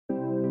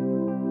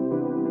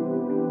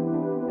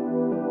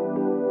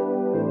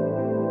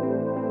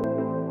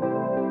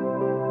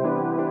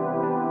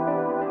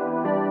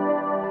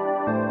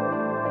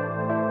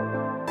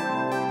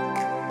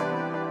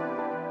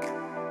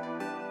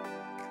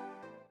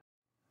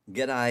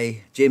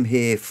G'day, Jim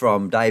here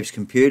from Dave's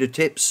Computer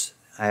Tips,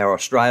 our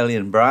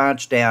Australian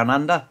branch down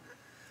under.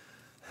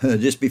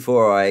 Just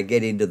before I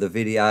get into the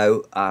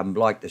video, I'd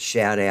like to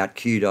shout out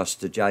kudos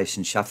to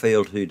Jason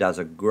Sheffield, who does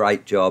a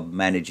great job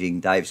managing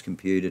Dave's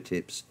Computer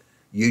Tips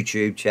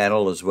YouTube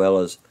channel, as well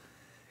as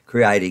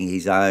creating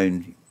his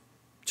own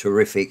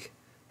terrific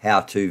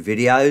how-to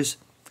videos.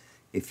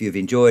 If you've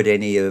enjoyed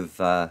any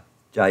of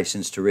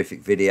Jason's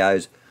terrific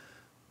videos,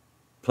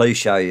 please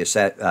show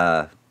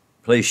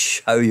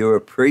your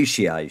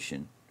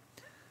appreciation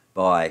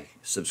by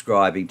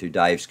subscribing to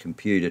Dave's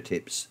Computer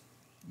Tips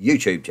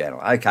YouTube channel.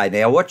 Okay,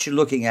 now what you're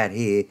looking at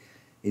here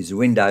is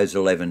Windows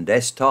 11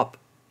 desktop.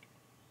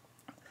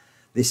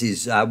 This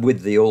is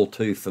with the all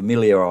too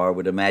familiar, I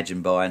would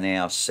imagine by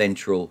now,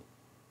 central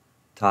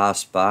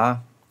taskbar.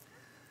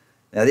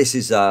 Now this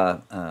is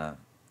an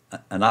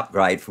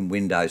upgrade from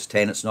Windows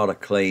 10. It's not a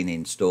clean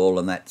install,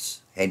 and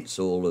that's hence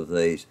all of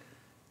these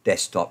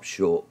desktop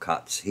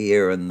shortcuts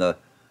here, and the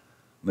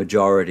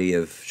majority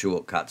of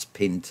shortcuts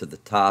pinned to the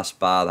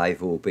taskbar.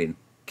 They've all been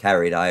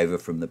carried over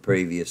from the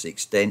previous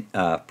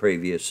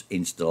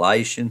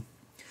installation.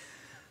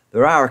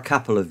 There are a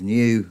couple of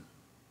new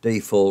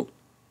default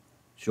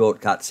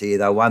shortcuts here,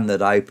 though. One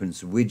that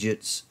opens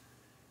widgets,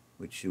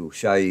 which will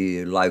show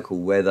you local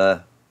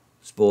weather,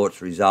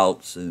 sports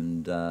results,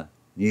 and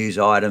news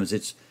items.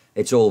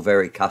 It's all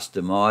very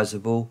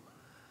customizable.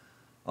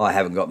 I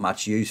haven't got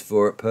much use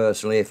for it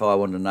personally. If I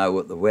want to know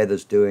what the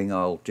weather's doing,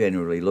 I'll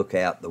generally look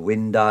out the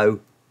window.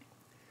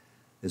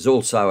 There's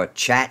also a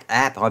chat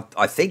app.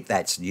 I think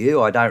that's new.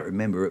 I don't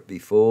remember it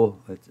before.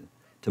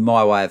 To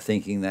my way of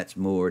thinking, that's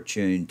more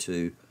attuned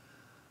to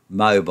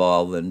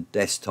mobile than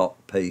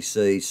desktop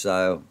PC,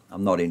 so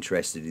I'm not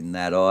interested in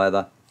that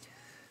either.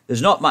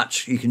 There's not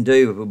much you can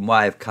do in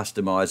way of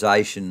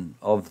customization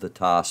of the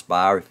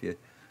taskbar,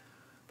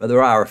 but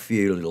there are a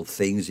few little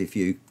things. If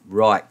you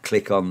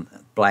right-click on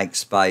blank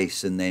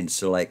space and then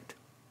select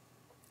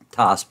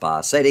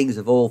taskbar settings,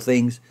 of all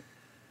things,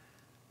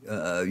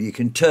 you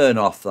can turn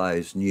off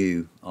those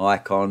new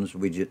icons,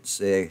 widgets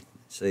there.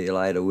 See you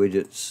later,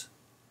 widgets.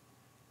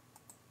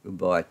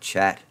 Goodbye,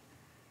 chat.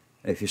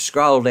 If you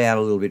scroll down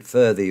a little bit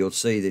further, you'll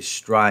see this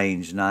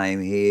strange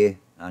name here,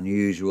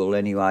 unusual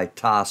anyway,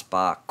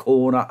 taskbar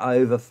corner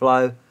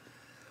overflow.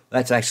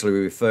 That's actually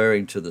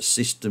referring to the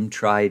system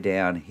tray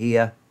down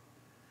here,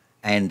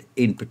 and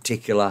in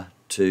particular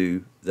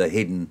to the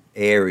hidden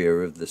area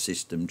of the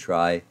system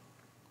tray.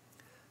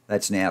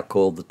 That's now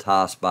called the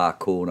taskbar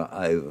corner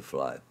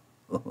overflow.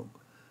 Oh,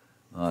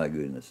 my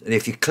goodness. And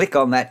if you click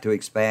on that to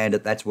expand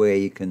it, that's where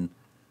you can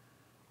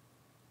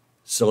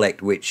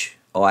select which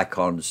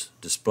icons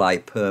display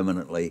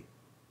permanently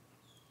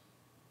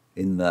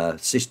in the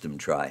system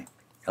tray.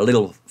 A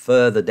little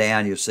further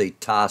down you'll see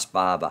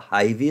taskbar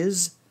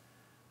behaviours.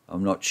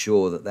 I'm not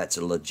sure that that's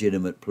a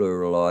legitimate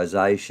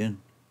pluralisation.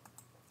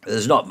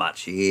 There's not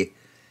much here.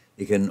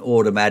 You can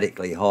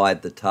automatically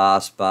hide the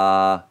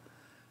taskbar,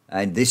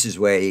 and this is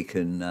where you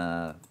can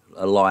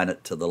align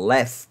it to the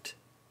left,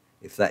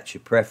 if that's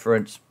your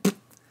preference.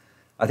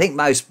 I think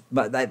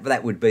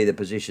that would be the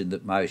position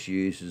that most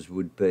users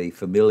would be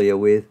familiar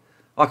with.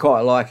 I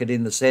quite like it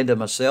in the centre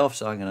myself,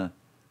 so I'm going to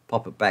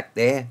pop it back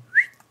there.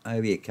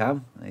 Over you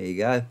come. There you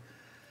go.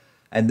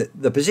 And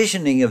the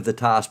positioning of the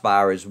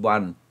taskbar is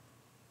one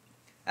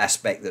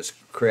aspect that's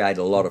created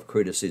a lot of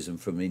criticism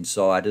from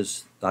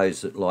insiders,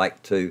 those that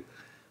like to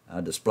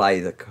display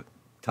the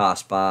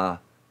taskbar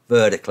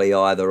vertically,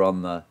 either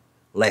on the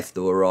left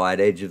or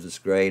right edge of the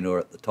screen or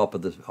at the top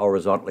of the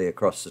horizontally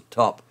across the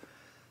top.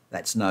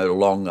 That's no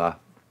longer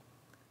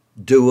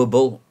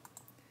doable.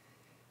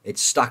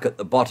 It's stuck at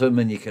the bottom,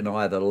 and you can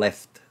either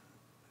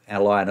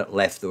align it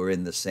left or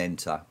in the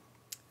centre.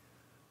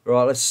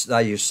 Right,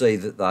 you see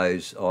that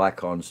those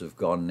icons have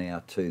gone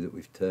now too, that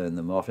we've turned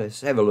them off.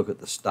 Let's have a look at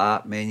the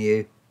start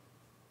menu.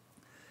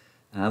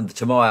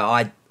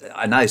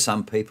 I know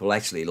some people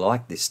actually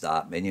like this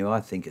start menu.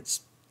 I think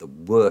it's the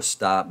worst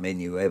start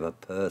menu ever,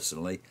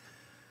 personally.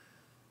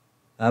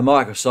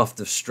 Microsoft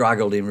have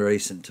struggled in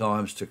recent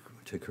times to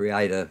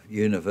create a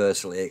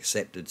universally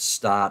accepted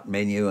start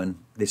menu, and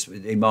this,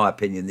 in my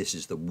opinion, this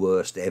is the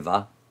worst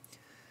ever.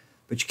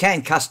 But you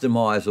can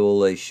customise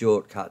all these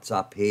shortcuts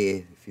up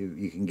here.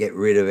 You can get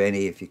rid of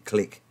any if you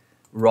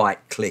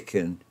right-click,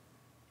 and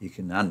you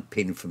can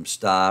unpin from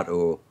start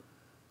or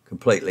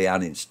completely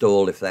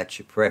uninstall if that's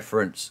your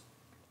preference.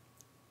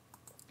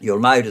 You'll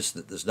notice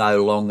that there's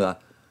no longer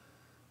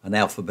an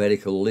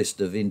alphabetical list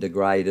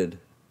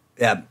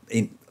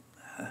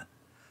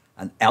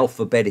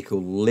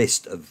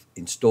of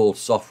installed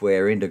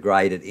software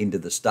integrated into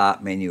the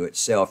start menu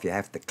itself. You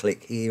have to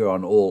click here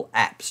on all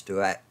apps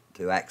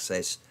to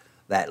access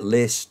that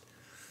list.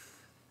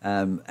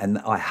 And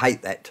I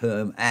hate that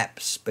term,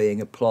 apps,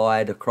 being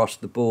applied across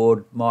the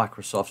board.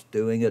 Microsoft's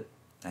doing it,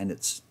 and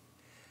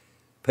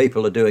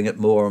people are doing it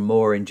more and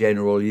more in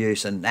general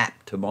use. An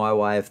app, to my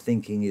way of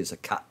thinking, is a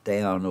cut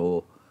down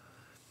or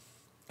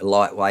a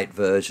lightweight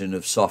version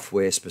of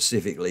software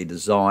specifically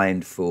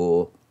designed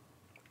for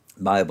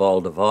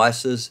mobile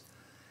devices.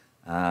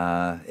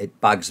 It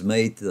bugs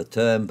me, the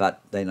term,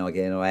 but then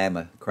again, I am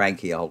a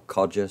cranky old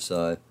codger,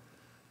 so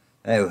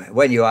anyway,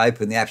 when you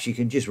open the apps, you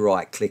can just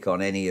right-click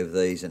on any of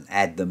these and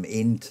add them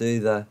into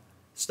the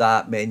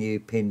start menu,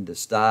 pin to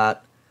start.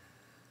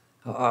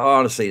 I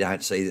honestly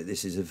don't see that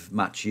this is of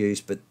much use,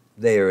 but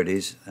there it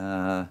is.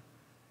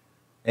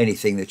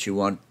 Anything that you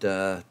want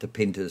to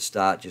pin to the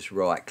start, just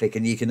right-click,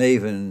 and you can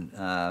even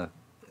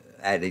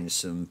add in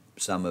some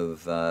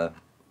of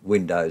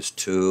Windows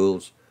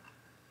tools.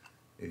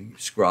 You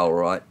scroll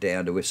right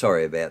down to, we're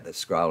sorry about that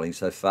scrolling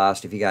so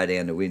fast. If you go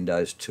down to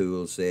Windows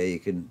tools there, you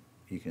can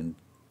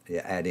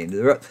add in.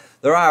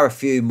 There are a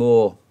few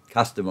more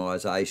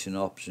customization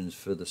options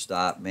for the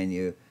start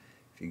menu.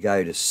 If you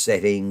go to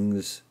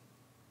settings,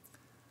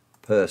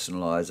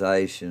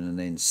 personalization, and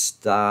then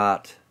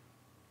start,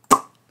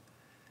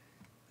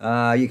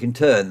 you can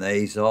turn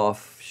these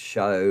off,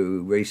 show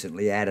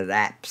recently added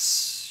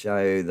apps,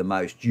 show the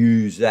most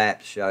used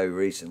apps, show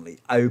recently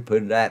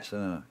opened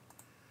apps.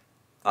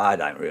 I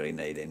don't really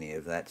need any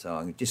of that, so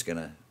I'm just going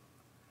to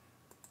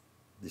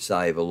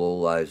disable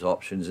all those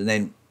options. And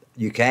then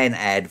you can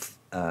add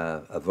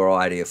a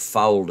variety of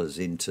folders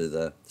into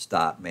the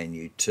start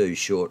menu too,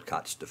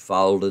 shortcuts to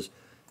folders.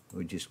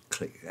 We just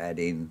click add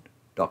in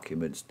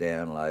documents,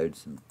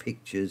 downloads and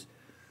pictures,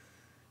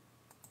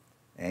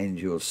 and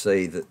you'll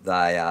see that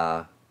they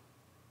are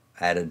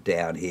added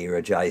down here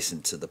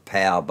adjacent to the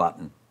power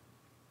button.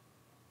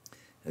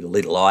 The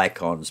little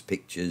icons,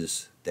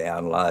 pictures,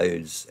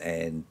 downloads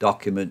and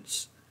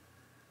documents.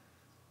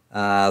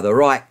 The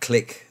right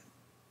click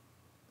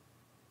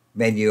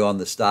menu on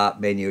the start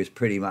menu is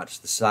pretty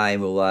much the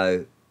same,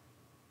 although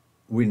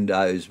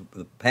Windows,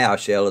 the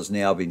PowerShell has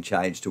now been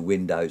changed to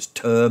Windows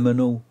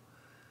Terminal.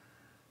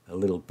 A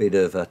little bit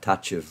of a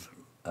touch of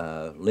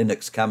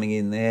Linux coming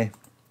in there.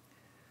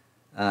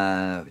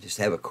 Just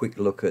have a quick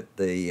look at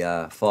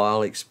the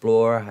File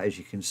Explorer. As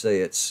you can see,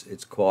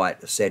 it's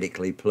quite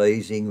aesthetically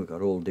pleasing. We've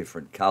got all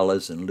different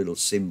colours and little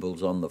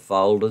symbols on the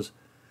folders.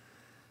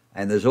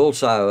 And there's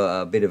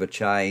also a bit of a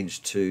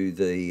change to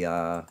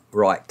the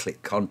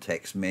right-click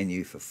context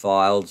menu for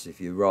files.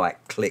 If you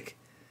right-click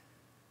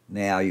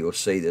now, you'll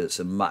see that it's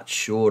a much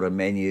shorter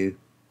menu.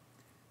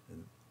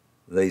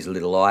 These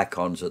little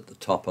icons at the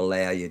top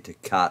allow you to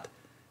cut,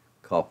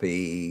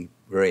 copy,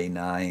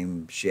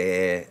 rename,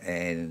 share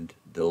and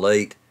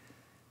delete.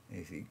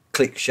 If you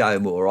click show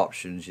more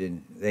options,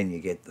 then you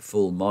get the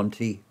full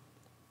Monty.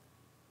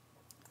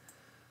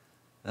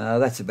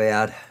 That's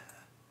about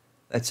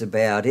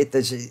it.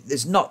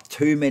 There's not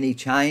too many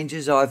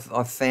changes.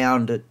 I've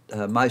found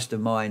that most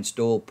of my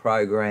installed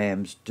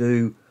programs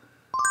do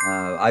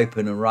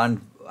open and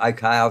run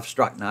okay. I've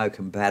struck no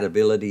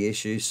compatibility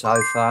issues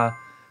so far.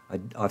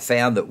 I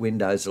found that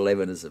Windows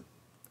 11 is a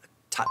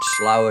touch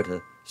slower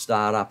to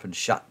start up and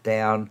shut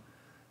down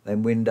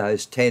than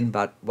Windows 10,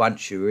 but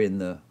once you're in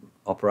the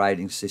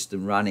operating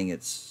system running,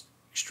 it's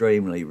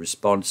extremely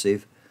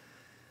responsive.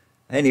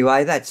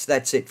 Anyway,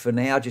 that's it for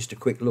now. Just a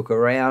quick look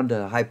around.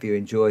 I hope you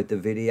enjoyed the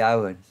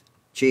video, and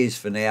cheers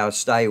for now.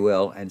 Stay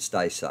well and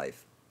stay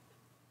safe.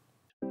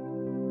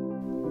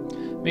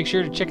 Make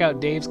sure to check out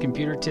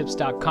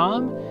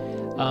davescomputertips.com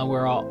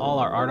where all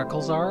our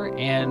articles are,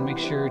 and make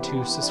sure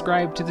to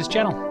subscribe to this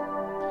channel.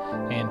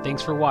 And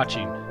thanks for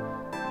watching.